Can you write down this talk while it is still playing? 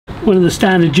one of the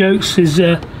standard jokes is,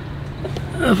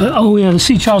 oh yeah, the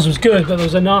sea trials was good, but there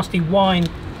was a nasty whine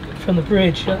from the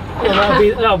bridge.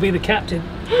 That'll be the captain.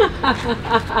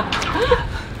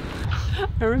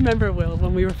 I remember, Will,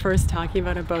 when we were first talking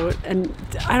about a boat, and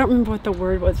I don't remember what the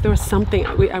word was. There was something.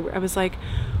 I was like,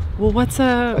 well, what's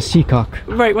a seacock?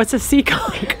 Right, what's a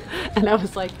seacock? And I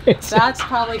was like, that's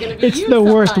probably going to be It's the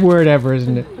worst word ever,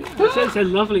 isn't it? It's a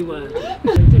lovely word.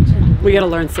 We got to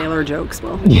learn sailor jokes,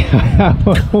 Will. Yeah,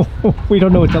 we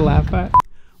don't know what to laugh at.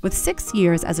 With 6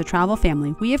 years as a travel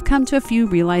family, we have come to a few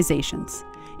realizations.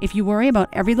 If you worry about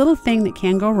every little thing that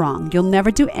can go wrong, you'll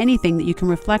never do anything that you can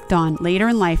reflect on later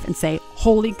in life and say,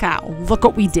 holy cow, look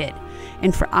what we did.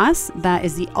 And for us, that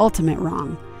is the ultimate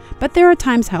wrong. But there are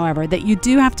times, however, that you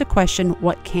do have to question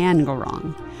what can go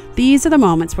wrong. These are the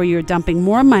moments where you're dumping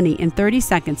more money in 30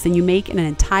 seconds than you make in an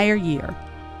entire year.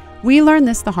 We learned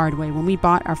this the hard way when we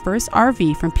bought our first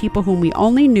RV from people whom we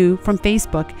only knew from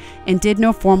Facebook and did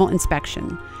no formal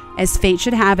inspection. As fate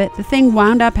should have it, the thing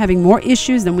wound up having more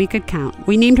issues than we could count.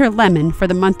 We named her Lemon for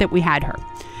the month that we had her.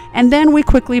 And then we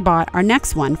quickly bought our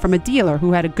next one from a dealer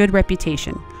who had a good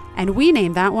reputation. And we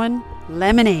named that one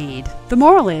Lemonade. The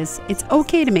moral is, it's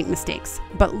okay to make mistakes,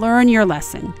 but learn your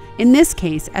lesson. In this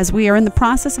case, as we are in the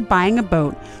process of buying a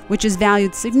boat, which is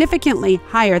valued significantly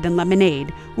higher than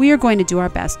Lemonade, we are going to do our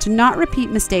best to not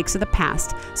repeat mistakes of the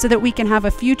past so that we can have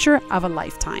a future of a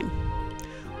lifetime.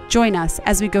 Join us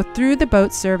as we go through the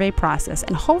boat survey process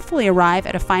and hopefully arrive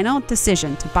at a final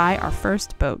decision to buy our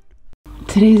first boat.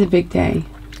 Today's a big day.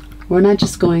 We're not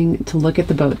just going to look at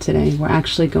the boat today, we're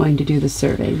actually going to do the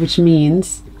survey, which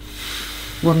means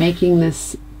we're making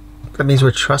this... That means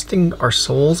we're trusting our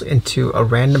souls into a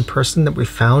random person that we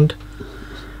found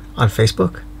on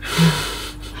Facebook.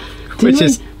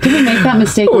 Did we make that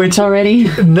mistake once already?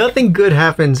 Nothing good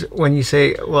happens when you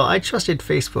say, well, I trusted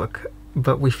Facebook,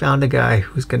 but we found a guy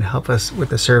who's going to help us with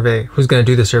the survey, who's going to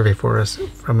do the survey for us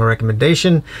from a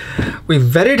recommendation. We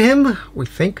vetted him, we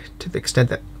think, to the extent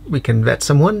that we can vet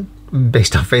someone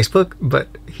based on Facebook, but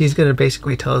he's going to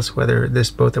basically tell us whether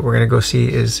this boat that we're going to go see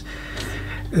is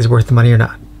worth the money or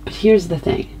not. But here's the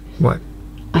thing. What?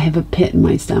 I have a pit in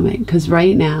my stomach because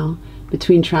right now,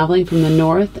 between traveling from the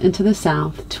north and to the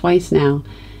south twice now,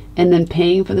 and then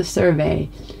paying for the survey,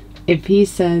 if he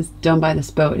says, don't buy this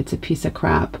boat, it's a piece of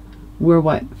crap, we're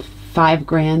what, $5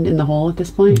 grand in the hole at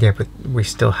this point? Yeah, but we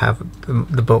still have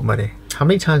the boat money. How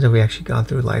many times have we actually gone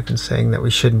through life and saying that we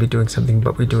shouldn't be doing something,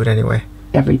 but we do it anyway?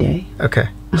 Every day. Okay,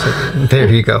 so there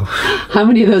you go. How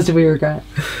many of those do we regret?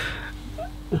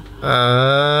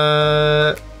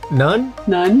 None?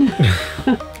 None?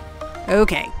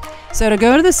 Okay, so to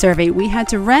go to the survey, we had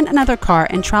to rent another car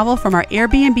and travel from our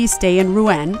Airbnb stay in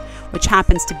Rouen, which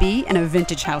happens to be in a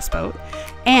vintage houseboat,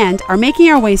 and are making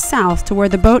our way south to where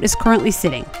the boat is currently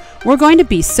sitting. We're going to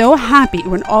be so happy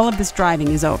when all of this driving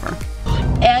is over.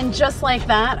 And just like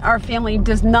that, our family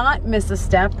does not miss a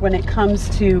step when it comes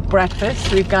to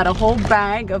breakfast. We've got a whole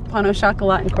bag of pain au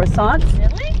chocolat and croissants.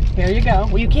 Really? Here you go.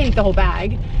 Well, you can't eat the whole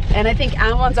bag. And I think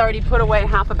Avalon's already put away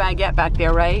half a baguette back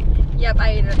there, right? Yep, I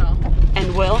ate it all.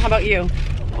 And Will, how about you?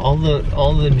 All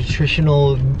the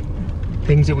nutritional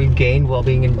things that we've gained while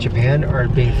being in Japan are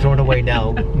being thrown away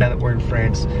now that we're in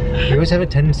France. We always have a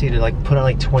tendency to like put on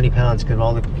like 20 pounds because of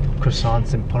all the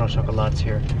croissants and pain au chocolats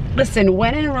here. Listen,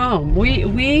 when in Rome,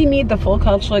 we need the full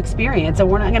cultural experience, and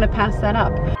we're not going to pass that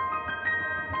up.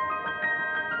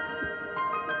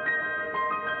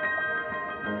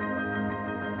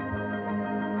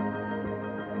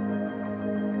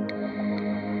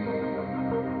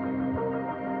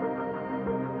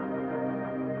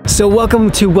 So welcome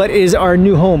to what is our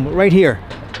new home right here.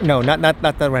 No,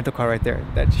 not the rental car right there.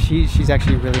 That she's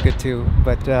actually really good too.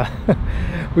 But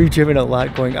we've driven a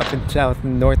lot going up and south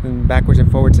and north and backwards and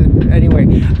forwards. And anyway,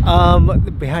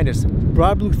 behind us,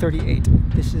 Broadblue 38.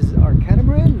 This is our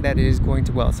catamaran that is going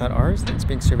to, well, it's not ours. It's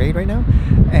being surveyed right now.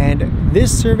 And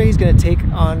this survey is going to take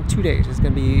on 2 days. It's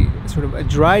going to be sort of a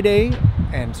dry day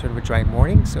and sort of a dry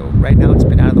morning. So right now it's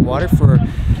been out of the water for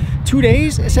 2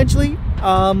 days essentially.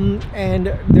 And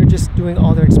they're just doing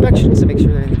all their inspections to make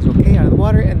sure that everything's okay out of the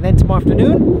water, and then tomorrow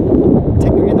afternoon we're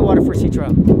taking her in the water for a sea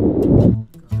trial.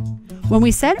 When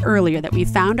we said earlier that we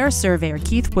found our surveyor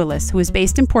Keith Willis, who is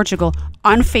based in Portugal,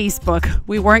 on Facebook,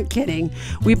 we weren't kidding.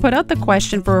 We put out the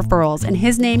question for referrals and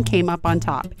his name came up on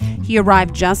top. He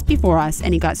arrived just before us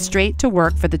and he got straight to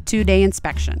work for the 2-day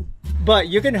inspection. But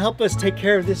you're going to help us take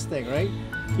care of this thing, right?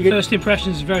 First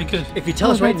impressions is very good. If you tell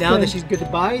us right now that she's good to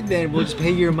buy, then we'll just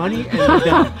pay you your money and we're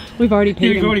done. We've already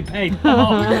paid. You've already paid.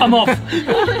 I'm off.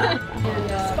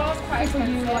 Spouse price for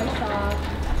you,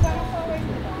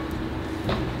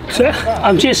 So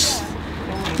I'm just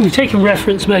We've taken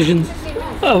reference measurements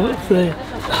of the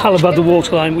hull above the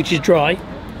waterline, which is dry.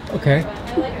 Okay.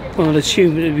 I'll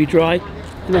assume it would be dry,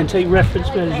 and then take reference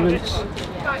measurements,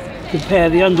 compare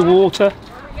the underwater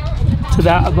to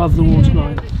that above the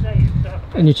waterline.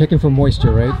 And you're checking for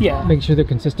moisture, right? Yeah. Making sure they're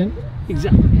consistent?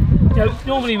 Exactly.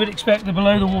 Normally we'd expect the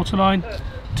below the waterline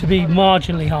to be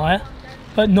marginally higher,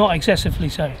 but not excessively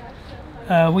so.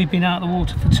 We've been out of the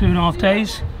water for 2.5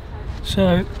 days,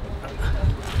 so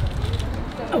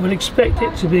I would expect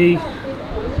it to be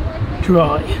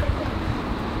dry.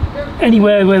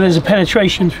 Anywhere where there's a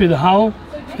penetration through the hull,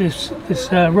 this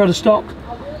rudder stock,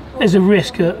 there's a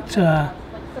risk that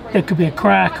there could be a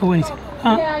crack or anything like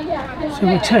that. So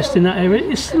we're testing that area.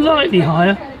 It's slightly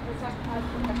higher,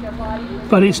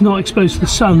 but it's not exposed to the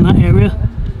sun, that area,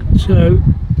 so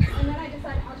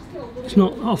it's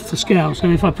not off the scale. So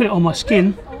if I put it on my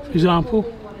skin, for example.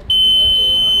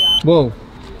 Whoa,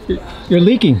 you're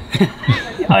leaking.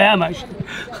 I am actually.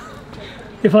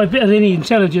 If I had any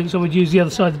intelligence, I would use the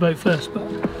other side of the boat first, but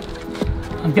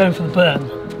I'm going for the burn.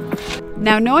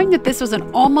 Now, knowing that this was an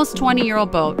almost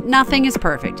 20-year-old boat, nothing is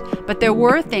perfect, but there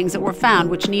were things that were found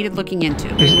which needed looking into.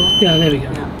 Yeah, there we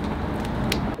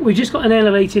go. We've just got an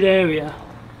elevated area.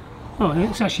 Oh,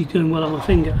 it's actually doing well on my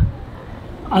finger.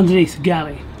 Underneath the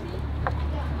galley,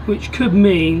 which could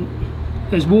mean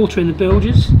there's water in the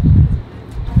bilges,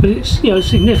 but it's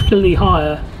significantly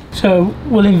higher. So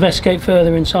we'll investigate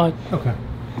further inside. Okay.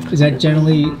 Is that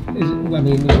generally, where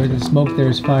there's smoke,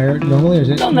 there's fire normally, or is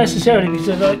it? Not necessarily, because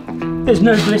there's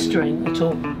no blistering at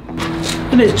all.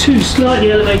 And there's 2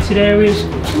 slightly elevated areas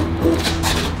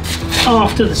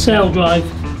after the sail drive,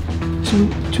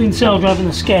 between the sail drive and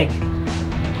the skeg.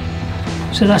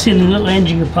 So that's in the little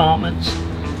engine compartments.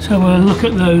 So we'll look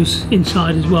at those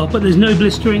inside as well, but there's no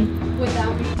blistering.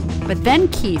 But then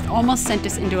Keith almost sent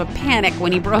us into a panic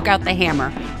when he broke out the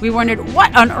hammer. We wondered,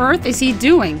 what on earth is he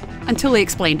doing? Until he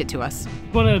explained it to us.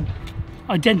 You want to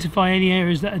identify any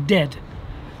areas that are dead,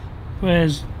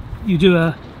 whereas you do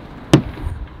a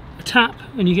tap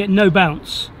and you get no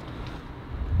bounce.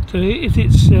 So if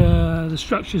it's the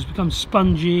structures become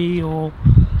spongy or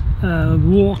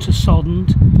water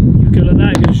soddened, you go like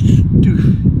that, it goes doof,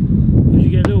 and you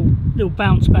get a little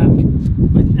bounce back.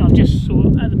 I've just sort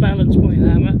of at the balance point of the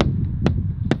hammer,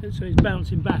 so it's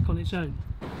bouncing back on its own.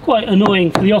 Quite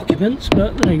annoying for the occupants,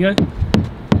 but there you go.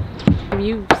 Have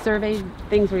you surveyed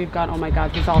things where you've got, oh my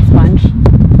god, it's all sponge?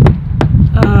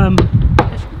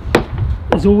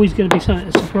 There's always going to be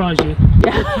something to surprise you.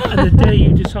 Yeah. And the day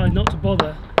you decide not to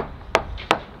bother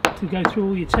to go through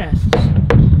all your tests, is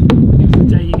the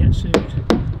day you get sued.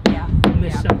 Yeah. You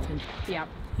miss something. Yeah.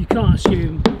 You can't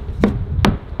assume.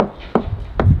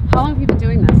 How long have you been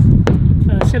doing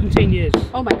this? 17 years.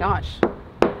 Oh my gosh.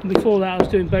 And before that I was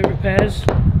doing boat repairs.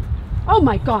 Oh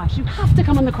my gosh, you have to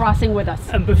come on the crossing with us.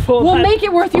 And before we'll that, make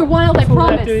it worth your while, I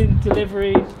promise. Doing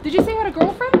deliveries. Did you say you had a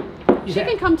girlfriend? Yeah. She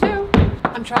can come too.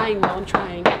 I'm trying, Will, I'm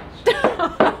trying.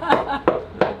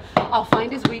 I'll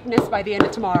find his weakness by the end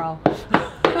of tomorrow.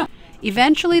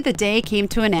 Eventually the day came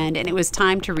to an end and it was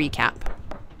time to recap.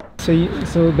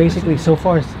 So basically, so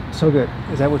far, so good.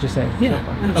 Is that what you're saying? Yeah,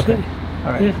 so absolutely. Okay.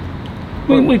 All right.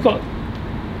 Yeah. We've got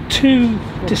 2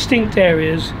 distinct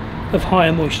areas of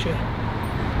higher moisture.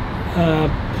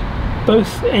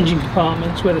 Both engine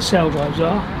compartments where the sail drives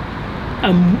are,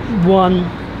 and one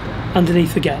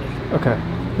underneath the galley. Okay.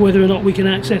 Whether or not we can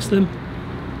access them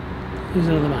is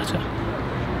another matter.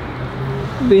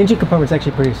 The engine compartment's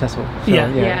actually pretty accessible. So,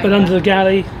 yeah, but under the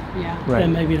galley, right.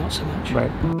 then maybe not so much.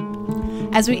 Right.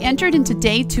 As we entered into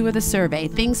day 2 of the survey,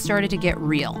 things started to get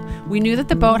real. We knew that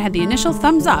the boat had the initial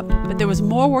thumbs up, but there was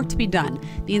more work to be done.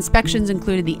 The inspections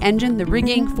included the engine, the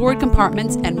rigging, forward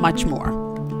compartments, and much more.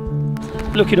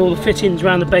 Look at all the fittings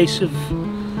around the base of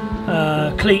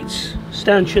cleats,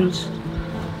 stanchions,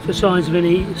 for signs of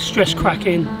any stress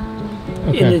cracking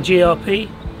in the GRP,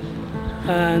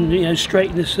 and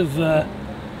straightness of the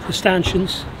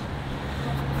stanchions.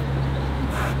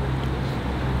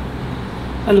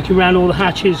 And looking around all the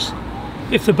hatches,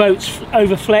 if the boat's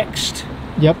overflexed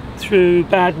through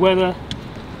bad weather,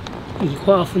 you can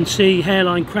quite often see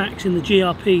hairline cracks in the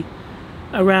GRP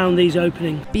around these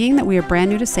openings. Being that we are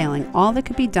brand new to sailing, all that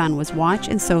could be done was watch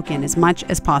and soak in as much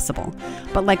as possible.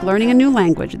 But like learning a new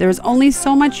language, there is only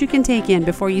so much you can take in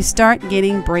before you start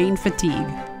getting brain fatigue.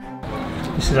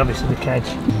 This is obviously the cage.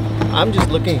 I'm just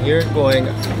looking here going,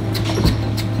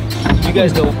 you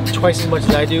guys know twice as much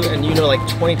as I do, and you know like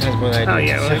 20 times more than I do. Oh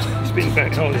yeah, well, he's been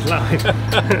back all his life.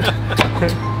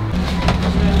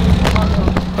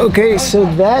 Okay, so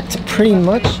that pretty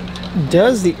much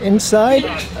does the inside,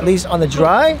 at least on the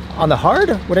dry, on the hard,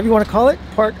 whatever you want to call it,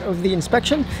 part of the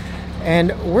inspection.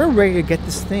 and we're ready to get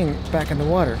this thing back in the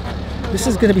water. This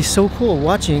is going to be so cool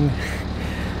watching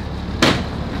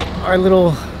our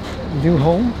little new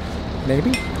home,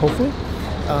 maybe, hopefully,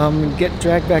 get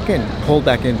dragged back in, pulled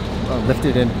back in,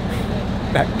 lifted in.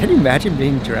 Back. Can you imagine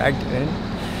being dragged in?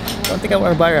 I don't think I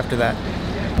want to buy her after that.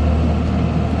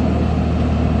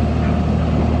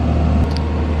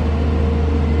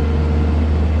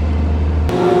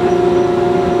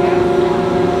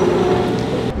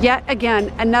 Yet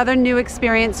again, another new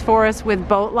experience for us with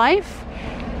boat life.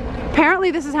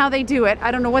 Apparently this is how they do it.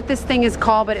 I don't know what this thing is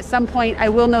called, but at some point I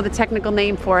will know the technical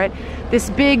name for it. This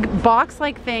big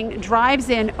box-like thing drives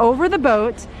in over the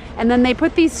boat, and then they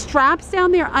put these straps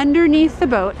down there underneath the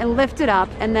boat and lift it up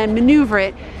and then maneuver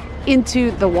it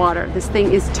into the water. This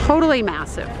thing is totally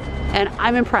massive, and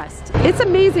I'm impressed. It's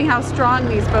amazing how strong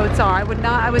these boats are.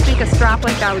 I would think a strap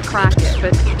like that would crack it,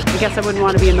 but I guess I wouldn't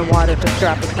want to be in the water if a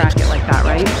strap would crack it like that,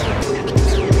 right?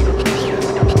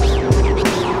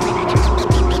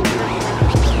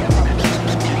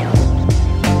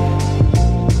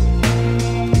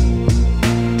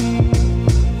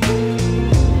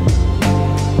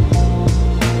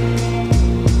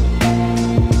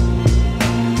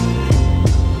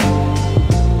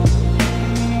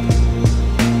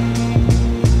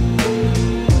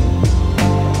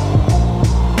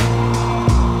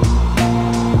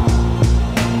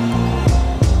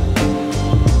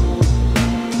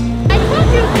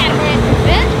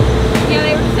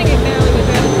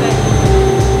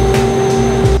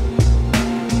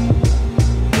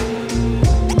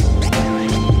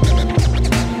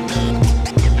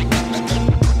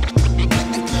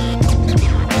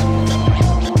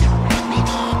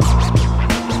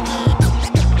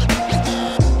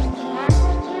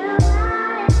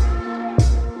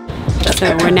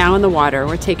 So we're now in the water,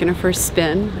 we're taking our first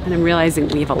spin, and I'm realizing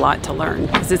we have a lot to learn,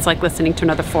 because it's like listening to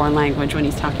another foreign language when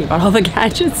he's talking about all the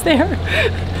gadgets there.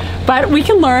 But we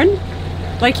can learn.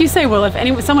 Like you say, well,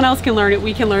 if someone else can learn it,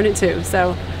 we can learn it too.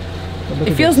 So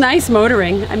it feels nice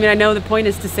motoring. I mean, I know the point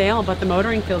is to sail, but the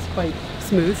motoring feels quite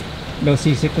smooth. No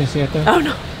seasickness yet though? Oh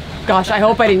no. Gosh, I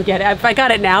hope I didn't get it. If I got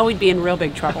it now, we'd be in real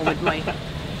big trouble, wouldn't we?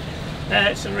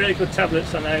 Some really good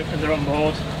tablets I know, and they're on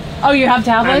board. Oh, you have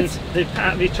tablets? And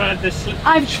have you tried this?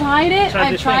 I've tried it,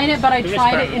 but I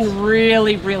tried it in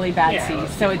really, really bad seas,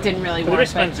 so it didn't really work. The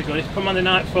wristbands are good. If you put them on the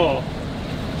night before,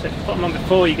 so if you put them on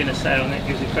before you're going to sail, and it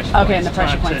gives you pressure points. Okay, and the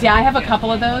pressure points. Yeah, I have a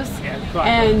couple of those. Yeah,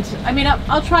 and I mean,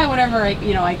 I'll try whatever I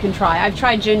can try. I've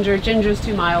tried ginger. Ginger's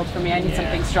too mild for me. I need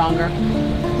something stronger.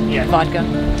 Yeah. Vodka.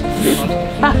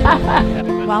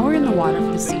 While we're in the water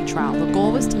for the sea trial, the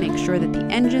goal was to make sure that the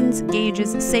engines,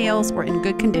 gauges, sails were in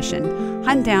good condition,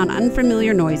 hunt down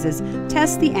unfamiliar noises,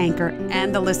 test the anchor,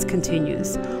 and the list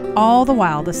continues. All the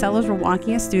while, the sailors were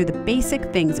walking us through the basic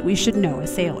things that we should know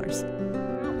as sailors.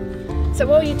 So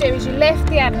all you do is you lift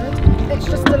the end, it's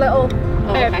just a little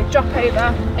drop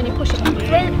over, and you push it through.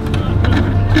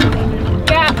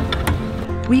 Yeah.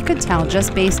 We could tell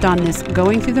just based on this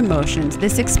going through the motions,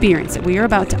 this experience that we are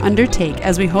about to undertake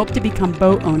as we hope to become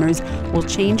boat owners will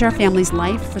change our family's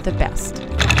life for the best.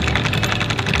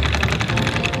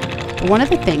 But one of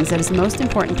the things that is most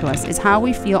important to us is how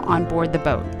we feel on board the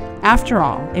boat. After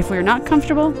all, if we are not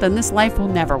comfortable, then this life will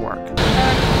never work.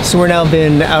 So we're now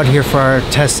been out here for our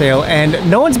test sail, and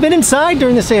no one's been inside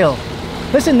during the sail.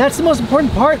 Listen, that's the most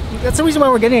important part. That's the reason why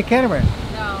we're getting a catamaran.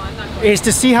 Is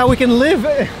to see how we can live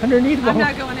underneath. I'm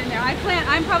not going in there.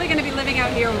 I'm probably going to be living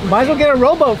out here. Might as well get a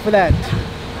rowboat for that.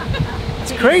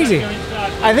 It's crazy.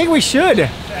 I think we should.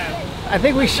 I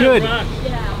think we should.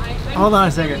 Hold on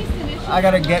a second. I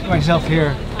gotta get myself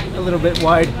here a little bit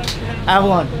wide.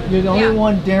 Avalon, you're the only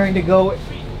one daring to go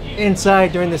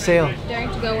inside during the sail.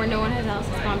 Daring to go where no one else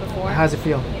has gone before. How's it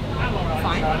feel?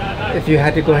 Fine. If you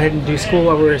had to go ahead and do school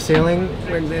while we were sailing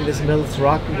in this middle of this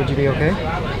rock, would you be okay?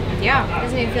 Yeah, it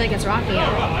doesn't even feel like it's rocky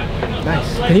yet.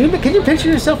 Nice. Can you picture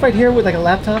yourself right here with like a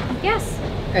laptop? Yes.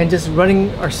 And just running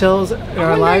ourselves in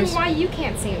our lives? I'm wondering why you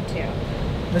can't seem to.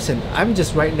 Listen, I'm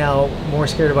just right now more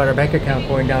scared about our bank account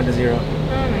going down to zero.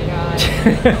 Oh my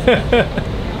god.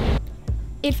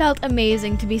 It felt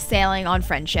amazing to be sailing on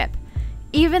Friendship.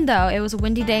 Even though it was a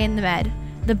windy day in the Med,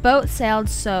 the boat sailed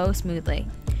so smoothly.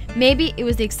 Maybe it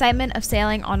was the excitement of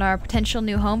sailing on our potential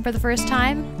new home for the first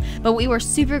time, but we were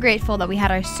super grateful that we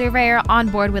had our surveyor on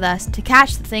board with us to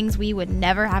catch the things we would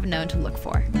never have known to look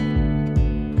for.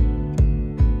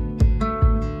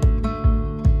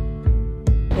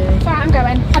 Right, I'm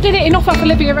going. I did it enough like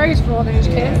Olivia Rose for all those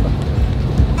kids.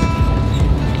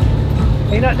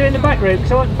 Are you not doing the back rope?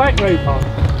 Because I want the back rope on.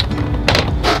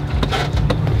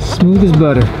 Smooth as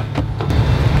butter.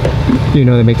 You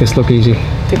know they make this look easy.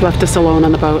 They've left us alone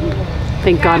on the boat.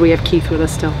 Thank God we have Keith with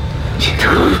us still.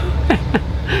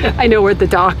 I know we're at the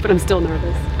dock, but I'm still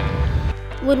nervous.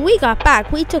 When we got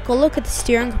back, we took a look at the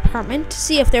steering compartment to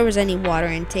see if there was any water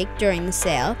intake during the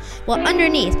sail, while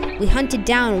underneath, we hunted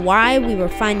down why we were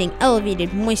finding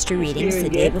elevated moisture readings the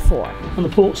day before. On the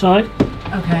port side.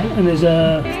 Okay. And there's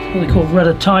a, what they call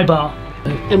rudder tie bar.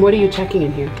 And what are you checking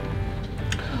in here?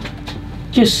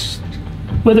 Just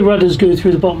where the rudders go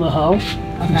through the bottom of the hull.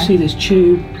 You can see this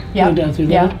tube going down through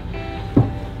there.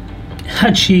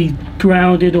 Had she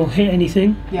grounded or hit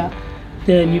anything,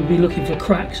 then you'd be looking for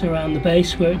cracks around the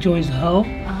base where it joins the hull.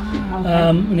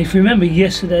 And if you remember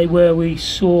yesterday where we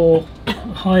saw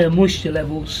higher moisture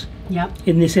levels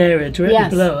in this area directly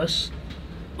below us,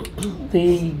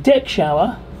 the deck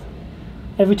shower,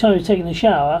 every time you're taking the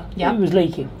shower, it was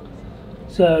leaking.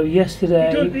 So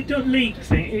yesterday... It don't leak,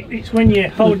 it's when you're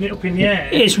holding it up in the air.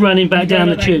 It's running back down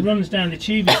the tube. It runs down the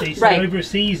tube, you see, so over a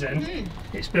season,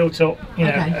 it's built up, you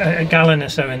know, a gallon or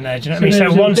so in there, do you know what I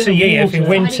mean? So once a year, in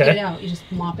winter... How do you get it out? You just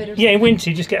mop it or something? Yeah, in winter,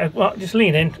 you just get just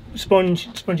lean in, sponge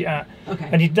it out.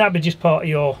 And that'd be just part of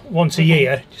your once a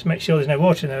year, just make sure there's no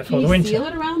water in there for the winter. Can you seal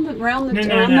it around the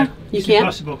No. You It's can't?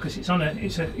 impossible, because it's on it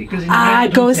goes in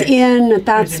it goes in,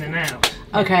 that's... Goes in and out.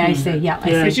 Okay, I see, I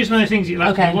see. It's just one of the things you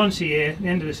like to do once a year, at the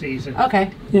end of the season.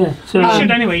 Okay. Yeah, so... You should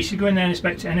anyway, you should go in there and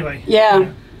inspect it anyway.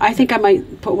 Yeah, I think I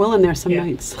might put Will in there some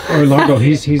nights. Or Largo,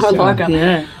 he's Or Largo.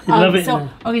 Yeah, I love it.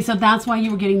 Okay, so that's why you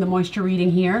were getting the moisture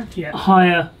reading here? Yeah,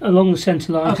 higher along the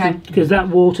centre line, because that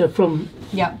water from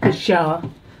the shower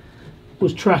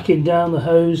was tracking down the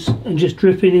hose and just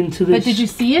dripping into this. But did you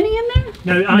see any in there?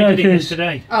 No, I did it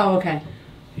yesterday. Oh, okay.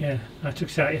 Yeah, I took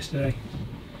it out yesterday.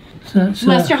 So,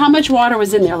 Lester, how much water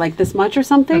was in there? Like this much or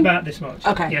something? About this much.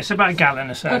 Okay. Yeah, it's about a gallon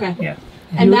or so. Okay. Yeah.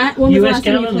 And that, when was the last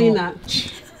time you cleaned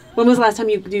that? When was the last time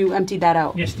you emptied that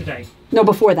out? Yesterday. No,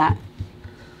 before that.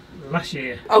 Last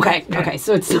year. Okay, okay,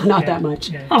 so it's not that much.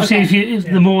 Yeah. Obviously, if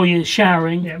the more you're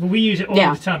showering. Yeah, but we use it all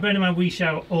the time. Bear in mind, we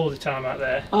shower all the time out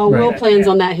there. Oh, Will plans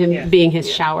on that, him being his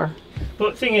shower.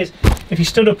 But the thing is, if you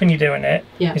stood up and you're doing it,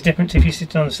 it's different to if you're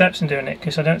sitting on the steps and doing it,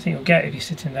 because I don't think you'll get it if you're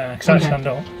sitting down, because I stand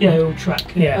up. Yeah, it'll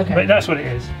track. Yeah, but that's what it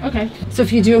is. Okay. So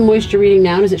if you do a moisture reading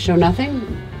now, does it show nothing?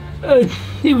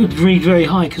 It would read very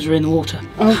high because we're in the water.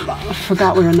 Oh, I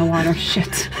forgot we're in the water.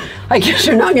 Shit. I guess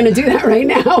you're not going to do that right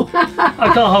now.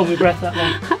 I can't hold my breath that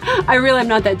long. I really am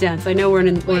not that dense. I know we're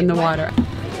in the water.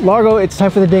 Largo, it's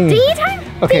time for the dinghy. Dinghy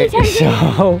time? Okay, Dinghy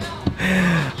time,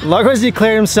 so Largo has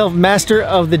declared himself master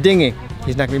of the dinghy.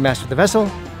 He's not going to be master of the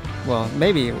vessel. Well,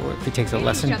 maybe if he takes a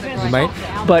lesson, he might.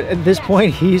 But at this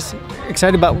point, he's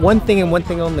excited about one thing and one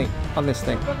thing only on this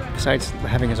thing, besides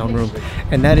having his own room,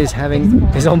 and that is having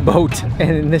his own boat.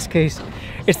 And in this case,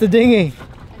 it's the dinghy.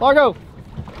 Largo!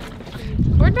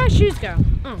 Where'd my shoes go?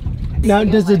 Oh. Now,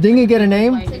 does the dinghy get a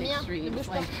name?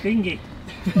 Dinghy.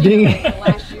 Dinghy.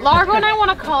 Largo and I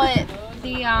want to call it the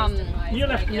You'll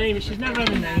have to name it. She's never had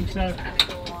a name, so.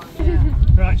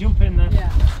 Right, jump in there.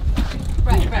 Yeah.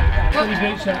 Right. Put your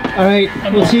boots on. All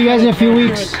right, we'll see you guys in a few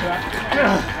weeks.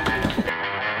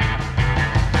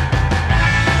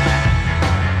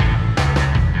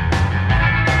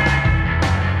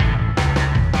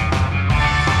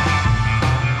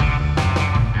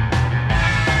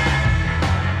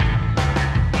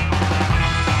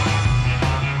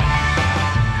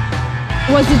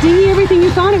 Was the dinghy everything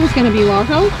you thought it was going to be,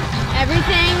 Largo?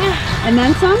 Everything. And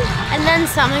then some? And then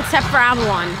some, except for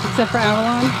Avalon. Except for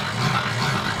Avalon?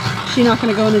 She not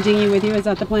going to go in the dinghy with you? Is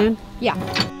that the plan? Yeah.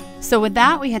 So with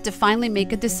that, we had to finally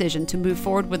make a decision to move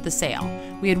forward with the sail.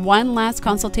 We had one last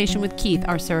consultation with Keith,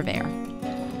 our surveyor.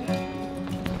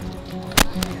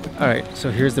 All right, so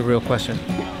here's the real question.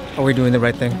 Are we doing the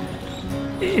right thing?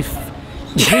 If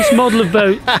this model of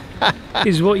boat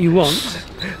is what you want,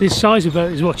 this size of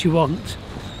boat is what you want,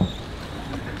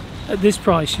 at this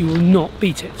price you will not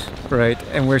beat it. Right,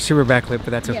 and we're super backlit,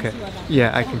 but that's okay.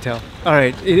 Yeah, I can tell. All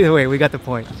right, either way, we got the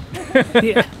point.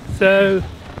 Yeah, so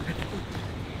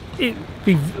it'd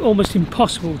be almost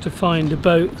impossible to find a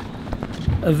boat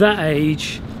of that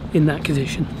age in that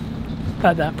condition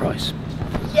at that price.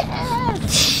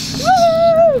 Yes!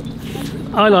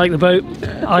 I like the boat.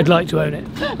 I'd like to own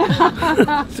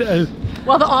it. So.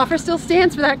 Well, the offer still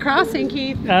stands for that crossing,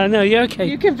 Keith. No, you're okay.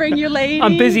 You can bring your lady.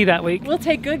 I'm busy that week. We'll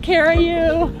take good care of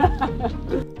you.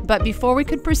 But before we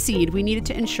could proceed, we needed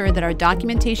to ensure that our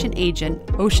documentation agent,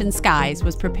 Ocean Skies,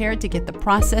 was prepared to get the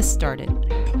process started.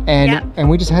 And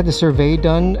we just had the survey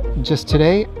done just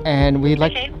today, and we'd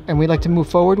like to move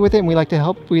forward with it, and we'd like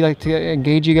to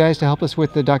engage you guys to help us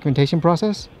with the documentation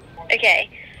process. Okay.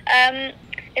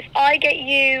 If I get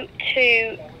you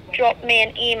to drop me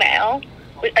an email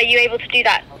Are you able to do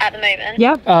that at the moment?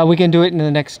 Yep. We can do it in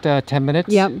the next 10 minutes.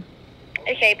 Yep.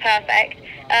 Okay, perfect.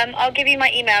 I'll give you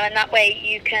my email, and that way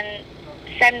you can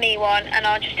send me one, and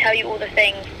I'll just tell you all the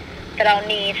things that I'll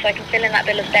need so I can fill in that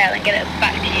bill of sale and get it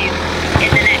back to you in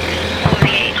the next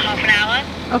probably half an hour.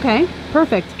 Okay,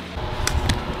 perfect.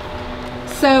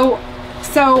 So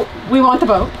we want the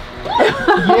boat.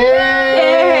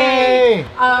 Yay!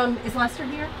 Is Lester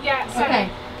here? Yeah. Okay.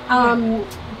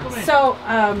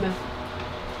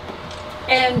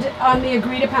 And on the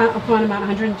agreed upon amount,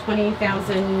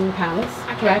 120,000 pounds,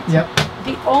 correct? Yep.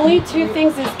 The only two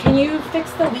things is, can you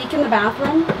fix the leak in the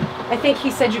bathroom? I think he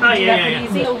said you could do that pretty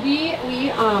easy. So we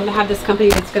have this company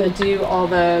that's going to do all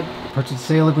the purchase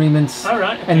sale agreements. All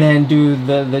right. And then do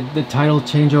the title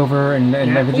changeover and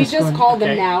everything. We just called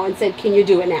them now and said, can you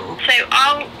do it now? So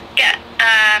I'll get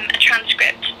a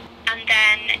transcript, and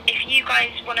then if you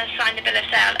guys want to sign the bill of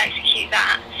sale, execute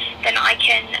that, then I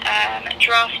can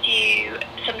draft you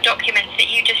some documents that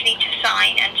you just need to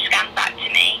sign and scan back to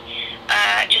me,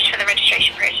 just for the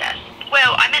registration process.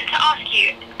 Will, I meant to ask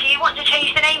you, do you want to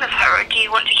change the name of her, or do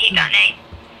you want to keep that name?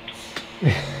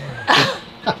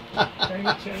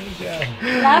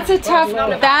 That's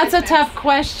a tough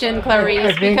question,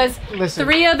 Clarice, because listen,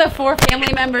 3 of the 4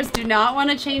 family members do not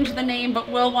want to change the name, but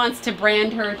Will wants to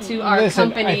brand her to our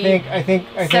company. I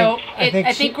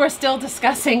think we're still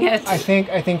discussing it. I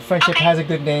think Friendship has a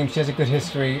good name. She has a good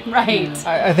history. Right.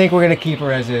 I think we're gonna keep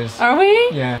her as is. Are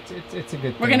we? Yeah, it's a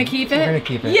good thing. We're gonna keep it? We're gonna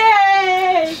keep it.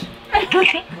 Yay!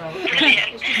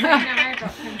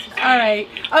 All right.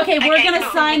 Okay, we're gonna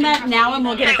sign that now and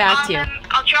we'll get it back to you.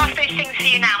 I'll draft those things for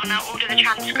you now, and I'll order the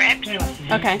transcript.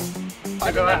 Okay.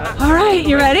 All right,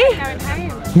 you ready?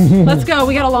 Let's go.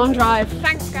 We got a long drive.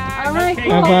 Thanks, guys. All right, cool.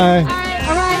 Bye.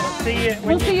 All right.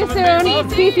 We'll see you soon.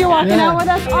 See if you're walking out with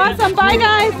us. Awesome. Bye,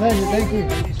 guys. Thank you.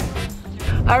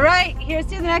 All right, here's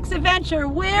to the next adventure.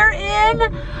 We're in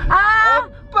a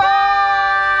boat!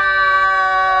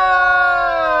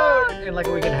 In like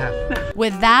a week and a half.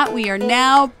 With that, we are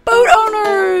now boat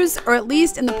owners, or at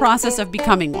least in the process of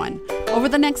becoming one. Over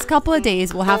the next couple of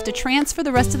days, we'll have to transfer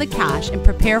the rest of the cash and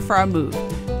prepare for our move.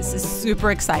 This is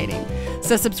super exciting.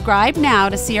 So subscribe now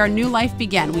to see our new life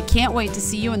begin. We can't wait to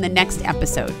see you in the next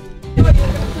episode.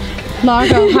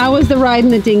 Largo, how was the ride in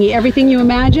the dinghy? Everything you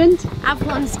imagined?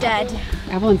 Avalon's dead.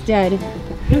 Avalon's dead.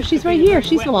 No, she's right here.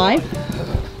 She's alive.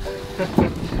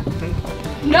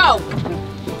 No!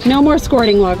 No more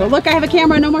squirting, Largo. Look, I have a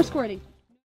camera. No more squirting.